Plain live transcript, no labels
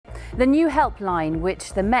The new Helpline,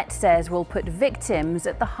 which the Met says will put victims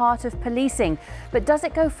at the heart of policing. But does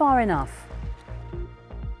it go far enough?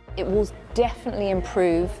 It will definitely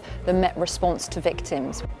improve the Met response to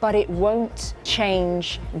victims, but it won't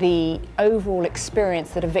change the overall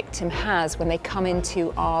experience that a victim has when they come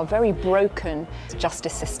into our very broken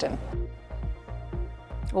justice system.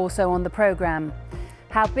 Also on the programme,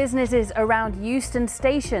 how businesses around Euston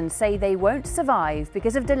Station say they won't survive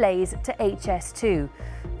because of delays to HS2.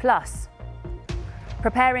 Plus,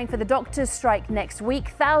 preparing for the doctors' strike next week,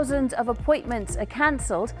 thousands of appointments are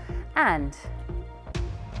cancelled, and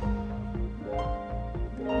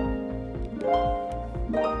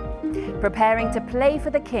preparing to play for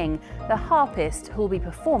the King, the harpist who will be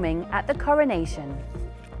performing at the coronation.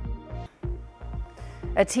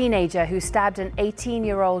 A teenager who stabbed an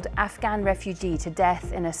 18-year-old Afghan refugee to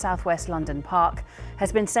death in a southwest London park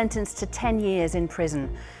has been sentenced to 10 years in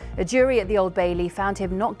prison. A jury at the Old Bailey found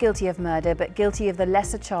him not guilty of murder but guilty of the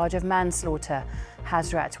lesser charge of manslaughter.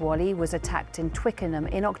 Hazrat Wali was attacked in Twickenham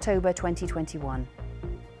in October 2021.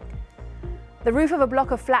 The roof of a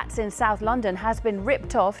block of flats in South London has been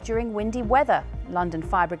ripped off during windy weather. London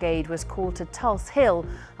Fire Brigade was called to Tulse Hill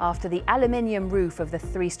after the aluminium roof of the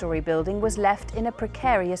three-storey building was left in a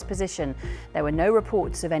precarious position. There were no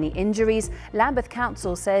reports of any injuries. Lambeth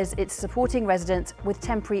Council says it's supporting residents with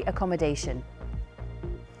temporary accommodation.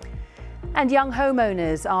 And young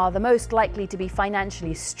homeowners are the most likely to be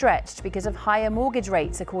financially stretched because of higher mortgage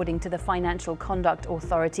rates, according to the Financial Conduct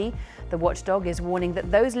Authority. The watchdog is warning that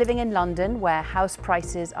those living in London, where house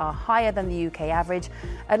prices are higher than the UK average,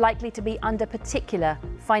 are likely to be under particular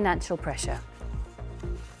financial pressure.